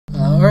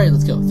Alright,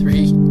 let's go.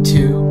 3,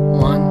 2,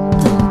 1,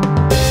 boom.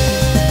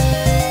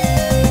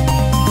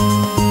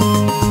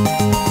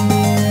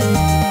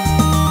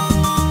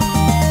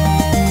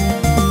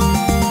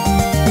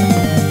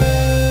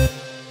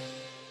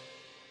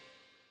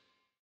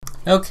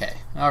 Okay,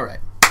 alright.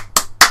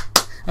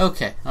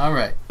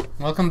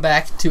 Welcome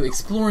back to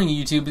Exploring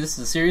YouTube. This is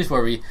a series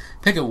where we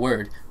pick a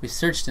word we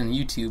searched in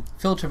YouTube,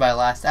 filter by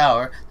last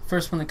hour. The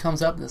first one that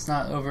comes up that's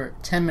not over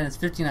 10 minutes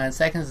 59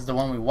 seconds is the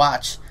one we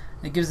watch.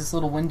 It gives us a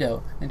little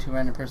window into a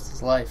random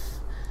person's life.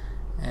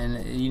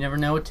 And you never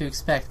know what to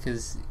expect,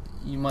 because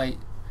you might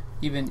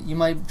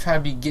try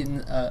to be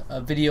getting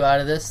a video out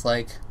of this,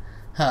 like,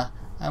 I'm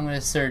going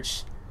to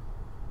search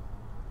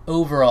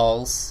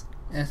overalls,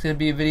 and it's going to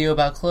be a video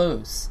about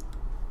clothes.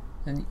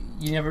 And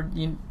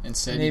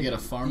instead you get a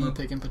farmer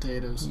picking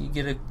potatoes. You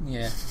get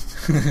yeah.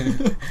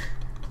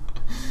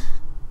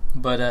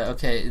 But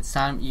okay, it's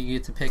time you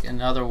get to pick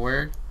another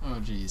word. Oh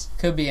jeez.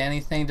 Could be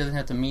anything. Doesn't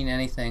have to mean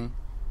anything.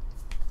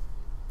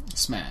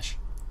 Smash.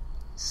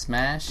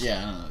 Smash.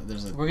 Yeah,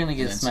 we're gonna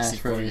get Smash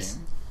Bros.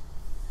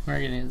 We're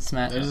gonna get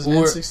Smash. There's an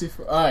N64.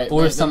 All right.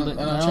 Or something.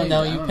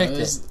 No, you picked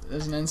it.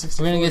 There's an N64.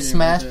 We're gonna get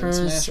Smash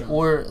Bros.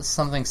 Or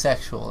something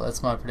sexual.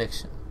 That's my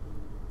prediction.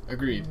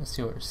 Agreed. What's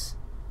yours?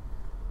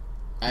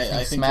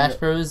 I think Smash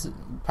Bros.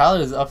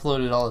 Probably is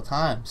uploaded all the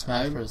time.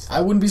 Smash Bros.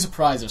 I wouldn't be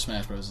surprised if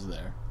Smash Bros. Is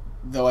there.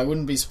 Though I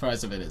wouldn't be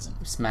surprised if it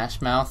isn't.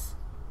 Smash Mouth?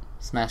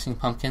 Smashing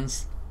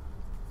Pumpkins?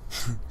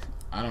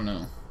 I don't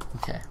know.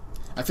 Okay.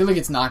 I feel like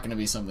it's not going to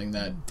be something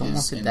that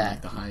is in that.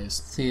 like, the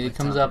highest. See, it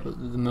comes up the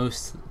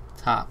most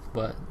top,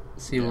 but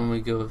see when we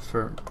go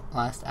for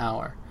last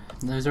hour.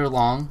 Those are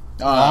long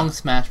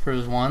Smash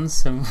Bros. Ones,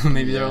 so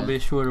maybe there will be a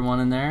shorter one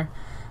in there.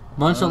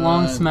 Bunch of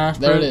long Smash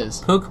Bros. There it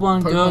is.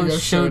 Pokemon Go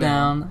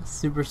Showdown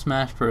Super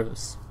Smash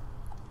Bros.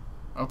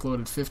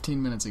 Uploaded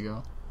 15 minutes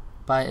ago.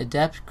 By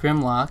Adept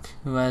Grimlock,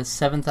 who has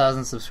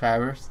 7,000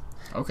 subscribers.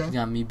 Okay. He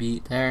got me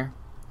beat there.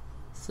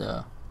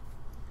 So.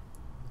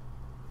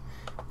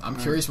 I'm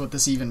curious what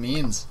this even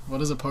means.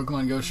 What is a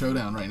Pokemon Go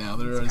Showdown right now?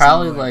 It's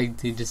probably like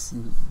they just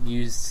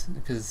used,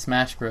 because it's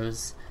Smash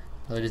Bros.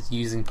 They're just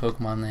using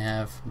Pokemon they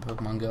have from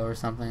Pokemon Go or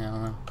something. I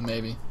don't know.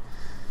 Maybe.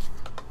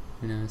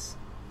 Who knows?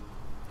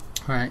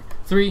 Alright,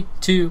 3,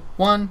 2,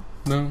 1,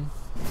 boom.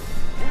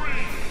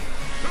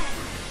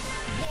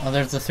 Oh,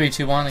 there's the 3,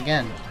 2, 1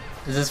 again.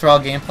 Is this raw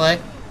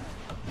gameplay?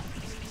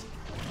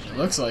 It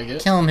looks like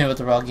it. Killing me with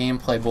the raw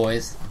gameplay,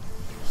 boys.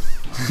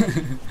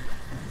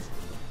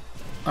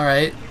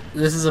 Alright,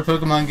 this is a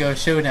Pokemon Go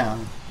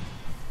Showdown.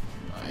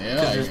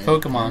 Yeah, there's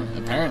Pokemon.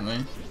 Apparently.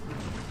 I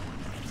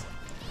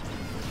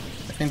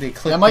think they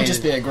clickbaited. That might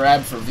just be a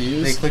grab for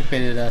views. They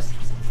clickbaited us.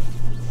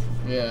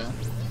 Yeah.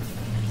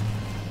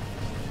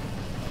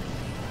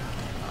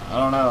 I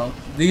don't know.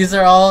 These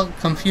are all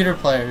computer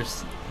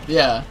players.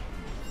 Yeah.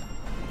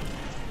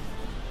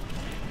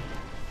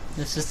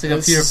 It's just a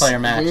computer player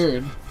match.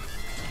 Weird.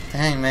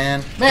 Dang,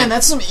 man. Man,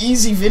 that's some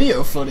easy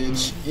video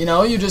footage. You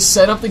know, you just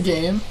set up the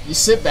game, you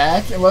sit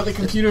back, and let the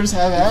computers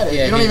have at it.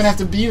 Yeah, you don't even have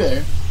to be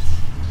there.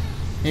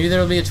 Maybe there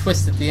will be a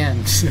twist at the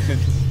end.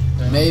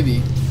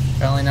 Maybe.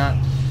 Probably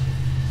not.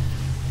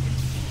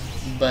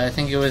 But I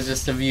think it was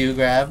just a view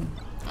grab.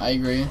 I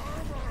agree.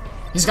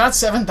 He's got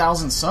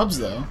 7,000 subs,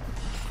 though.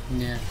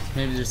 Yeah,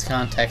 maybe there's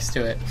context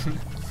to it.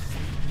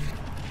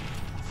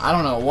 I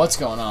don't know what's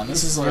going on.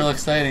 This is real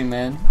exciting,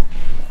 man.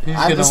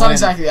 That's not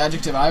exactly the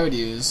adjective I would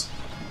use.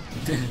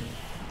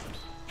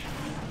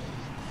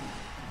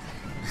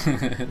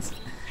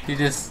 You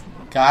just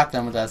got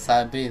them with that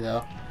side B,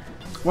 though.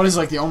 What is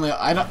like the only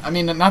item? I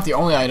mean, not the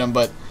only item,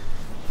 but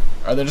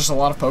are there just a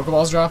lot of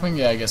Pokeballs dropping?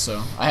 Yeah, I guess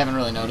so. I haven't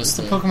really noticed.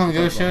 It's a Pokemon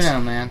Go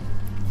Showdown, man.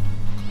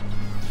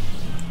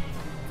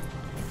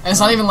 And it's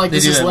not even like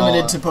this is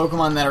limited to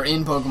Pokemon that are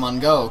in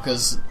Pokemon Go,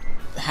 because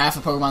half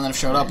the Pokemon that have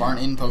showed up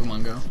aren't in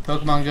Pokemon Go.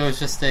 Pokemon Go is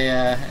just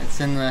a, it's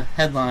in the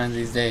headlines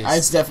these days.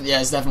 It's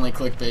definitely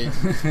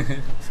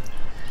clickbait.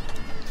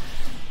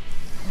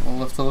 We'll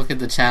have to look at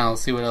the channel,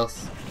 see what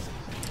else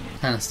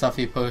kind of stuff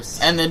he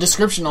posts. And the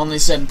description only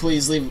said,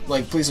 please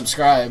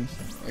subscribe.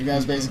 Like,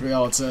 that's basically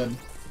all it said.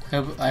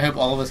 I hope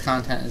all of his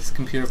content is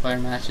computer player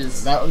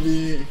matches. That would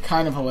be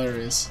kind of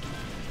hilarious.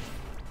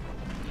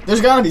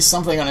 There's gotta be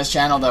something on his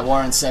channel that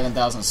warrants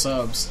 7,000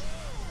 subs.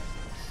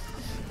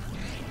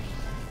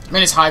 I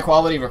mean, it's high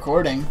quality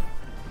recording.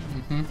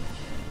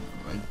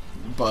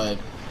 But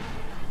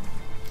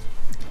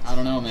I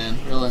don't know, man.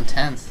 Real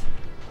intense,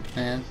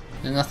 man.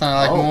 There's nothing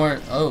I like more.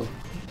 Oh.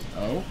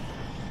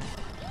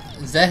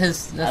 Is that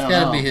his? That's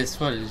gotta be his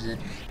footage.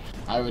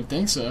 I would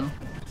think so.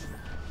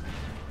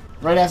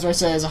 Right after I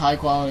say it's a high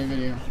quality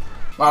video.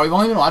 Wow, we've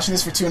only been watching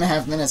this for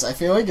 2.5 minutes. I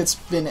feel like it's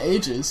been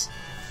ages.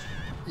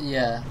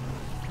 Yeah.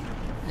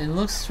 It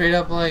looks straight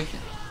up like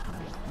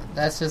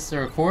that's just a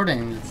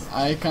recording.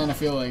 I kind of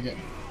feel like it.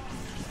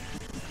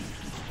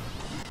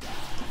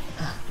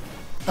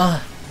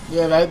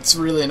 Yeah, that's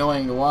really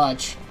annoying to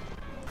watch.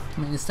 I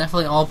mean, it's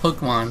definitely all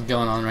Pokemon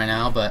going on right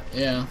now, but...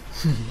 Yeah.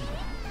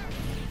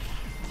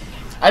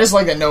 I just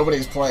like that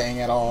nobody's playing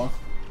at all.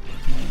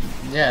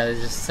 Yeah, they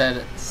just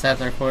set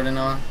the recording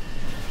on.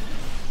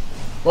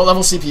 What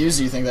level CPUs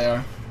do you think they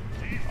are?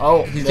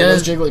 Oh, He's there got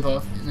goes his-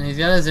 Jigglypuff. And he's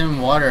got his own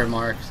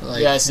watermark.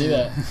 Like, Yeah, I see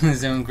that.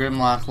 His own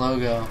Grimlock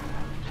logo.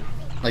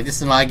 Like,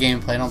 this is my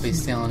gameplay, don't be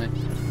stealing it.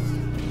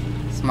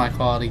 This is my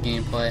quality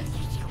gameplay.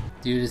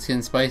 Dude, it's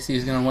getting spicy,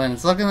 who's gonna win?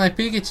 It's looking like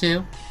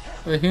Pikachu,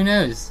 but who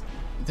knows?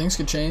 Things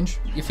could change.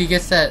 If he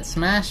gets that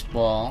Smash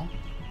Ball...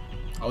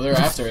 Oh, they're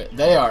after it.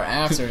 They are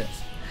after it.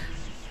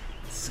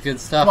 This is good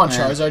stuff, Come on, man.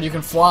 Charizard, you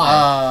can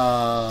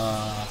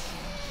fly.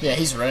 Yeah,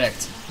 he's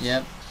wrecked.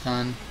 Yep,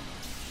 done.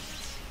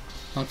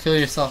 Don't kill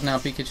yourself now,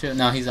 Pikachu.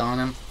 No, he's on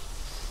him.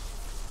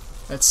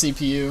 That's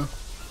CPU.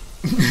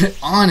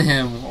 On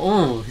him!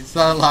 Oh, he's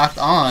not locked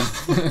on.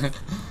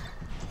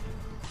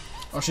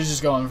 Oh, she's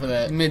just going for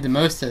that. He made the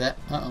most of that.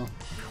 Uh-oh.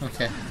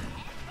 Okay.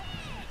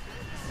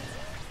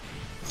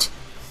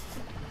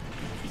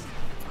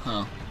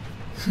 Huh.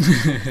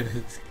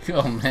 Let's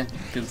go, man.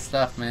 Good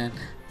stuff, man.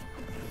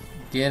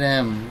 Get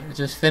him.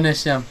 Just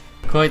finish him.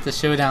 Quite the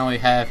showdown we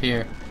have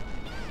here.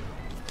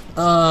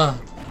 I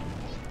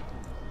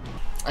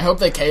hope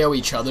they KO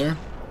each other.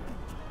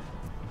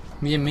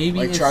 Yeah, maybe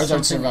Like it's Charizard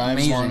something survives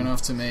amazing. long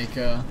enough to make.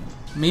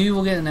 Maybe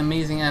we'll get an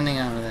amazing ending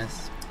out of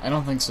this. I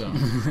don't think so.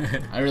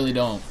 I really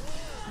don't.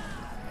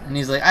 And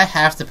he's like, I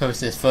have to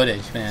post this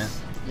footage, man.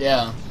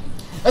 Yeah,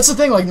 that's the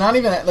thing. Like, not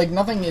even like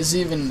nothing is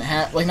even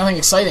like nothing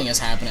exciting is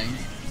happening.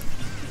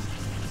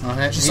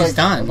 Okay, Just he's like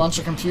done. a bunch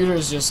of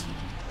computers just.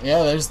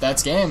 Yeah,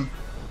 that's game.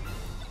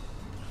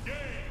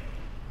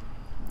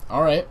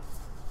 All right.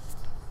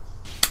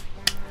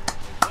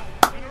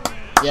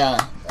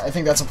 Yeah, I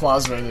think that's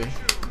applause worthy.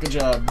 Good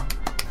job,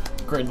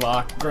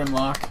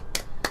 Grimlock.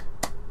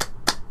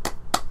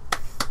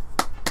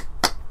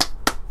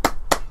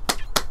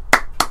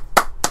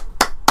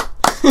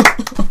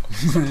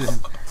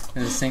 It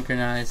was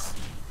synchronized.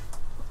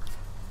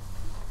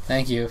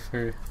 Thank you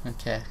for...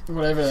 Okay.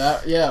 Whatever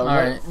that. Yeah.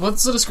 Alright.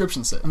 What's the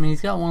description say? I mean,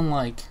 he's got 1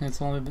 like.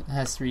 It's only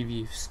has 3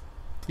 views.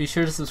 Be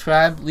sure to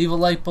subscribe, leave a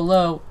like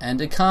below,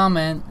 and a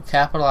comment.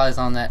 Capitalize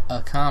on that,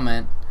 a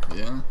comment.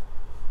 Yeah.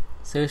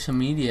 Social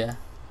media.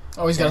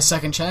 Oh, he's got a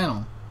second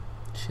channel.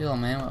 Chill,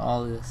 man, with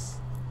all this.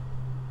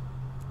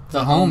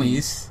 The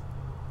homies.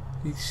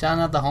 He's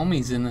shouting out the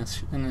homies in the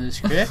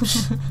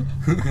script.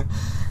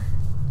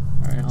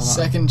 Alright, hold on.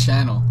 Second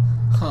channel.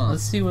 Huh.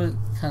 Let's see what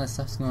kind of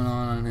stuff's going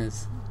on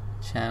his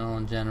channel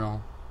in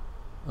general.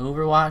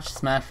 Overwatch,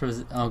 Smash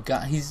Bros. Oh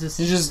god, he's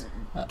just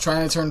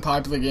trying to turn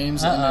popular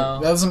games. Uh-oh.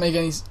 And that doesn't make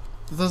any.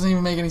 That doesn't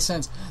even make any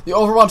sense. The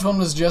Overwatch one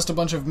was just a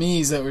bunch of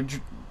Miis that were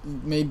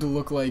made to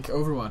look like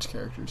Overwatch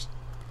characters,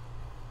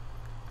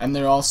 and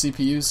they're all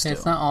CPUs still. Okay,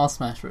 it's not all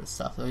Smash Bros.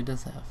 Stuff though. He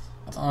does have.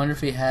 I wonder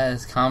if he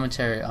has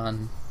commentary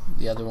on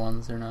the other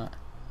ones or not.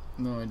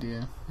 No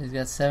idea. He's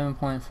got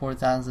 7.4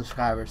 thousand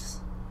subscribers.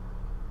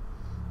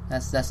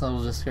 That's a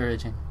little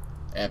discouraging.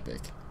 Epic.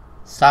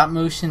 Stop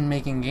motion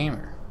making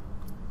gamer.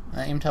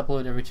 I aim to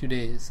upload every 2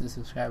 days to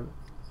subscribe.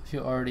 If you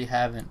already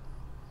haven't,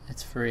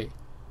 it's free.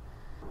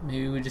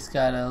 Maybe we just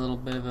got a little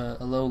bit of a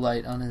low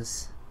light on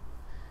his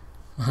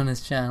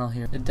channel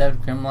here. The Dev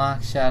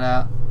Grimlock, shout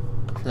out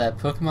for that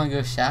Pokemon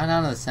Go shout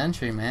out of the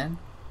century, man.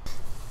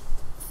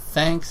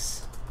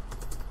 Thanks.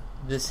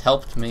 This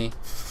helped me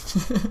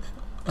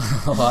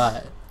a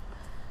lot.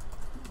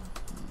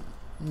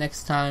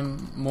 Next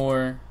time,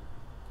 more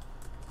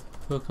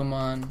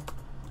Pokemon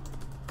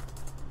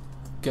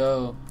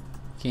Go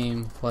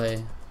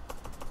gameplay.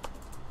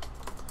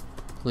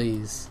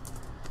 Please.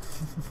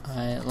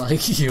 I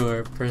like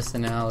your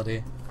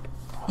personality.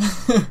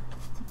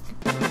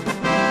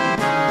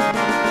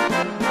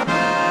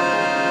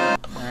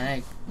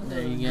 Alright,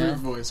 there you go. Great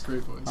voice,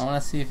 great voice. I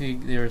want to see if they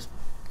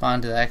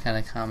respond to that kind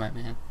of comment,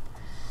 man.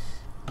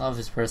 I love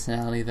his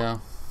personality,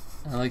 though.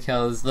 I like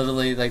how it's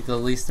literally like the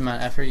least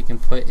amount of effort you can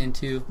put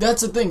into.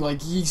 That's the thing.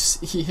 Like he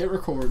hit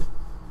record,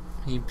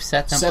 He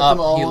set them set up.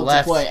 them all He to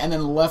left. play, and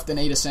then left and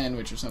ate a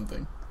sandwich or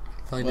something.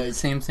 Probably did the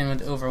same thing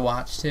with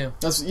Overwatch too.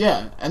 That's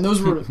and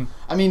those were.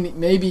 I mean,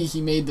 maybe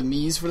he made the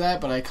Miis for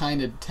that, but I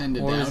kind of tend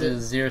to Or doubt is it. it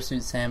Zero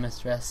Suit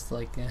Samus dressed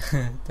like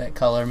that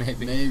color?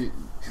 Maybe.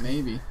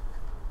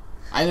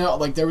 I know,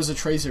 like there was a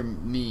Tracer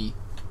Mii.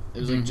 It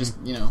was like just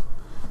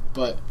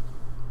but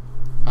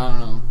I don't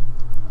know.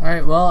 All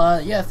right,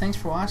 well, yeah. Thanks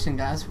for watching,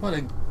 guys. What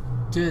a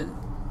good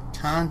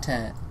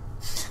content.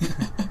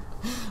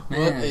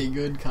 What a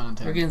good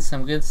content. We're getting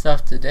some good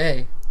stuff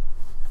today.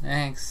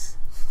 Thanks.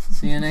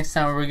 See you next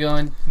time. We're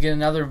going to get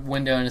another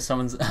window into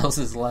someone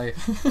else's life.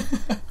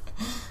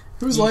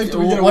 Whose life do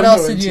we get a What window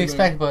else did you into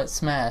expect but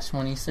Smash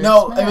when you said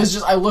No, Smash? it was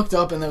just I looked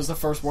up and that was the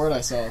first word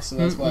I saw, so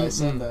that's why I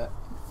said that.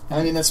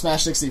 I mean, that's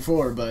Smash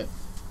 64, but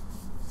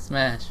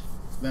Smash.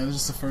 that was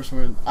just the first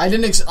word. I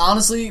didn't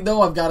honestly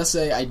though. I've got to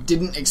say I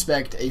didn't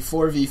expect a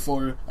 4v4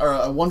 or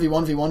a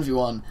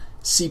 1v1v1v1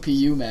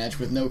 CPU match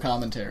with no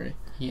commentary.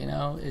 You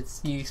know,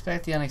 you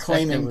expect the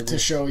unexpected. Claiming with to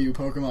this. show you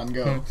Pokemon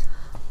Go.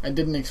 I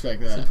didn't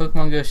expect that. It's a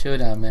Pokemon Go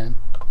showdown, man.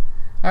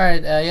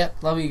 Alright,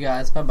 yep, love you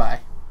guys. Bye-bye.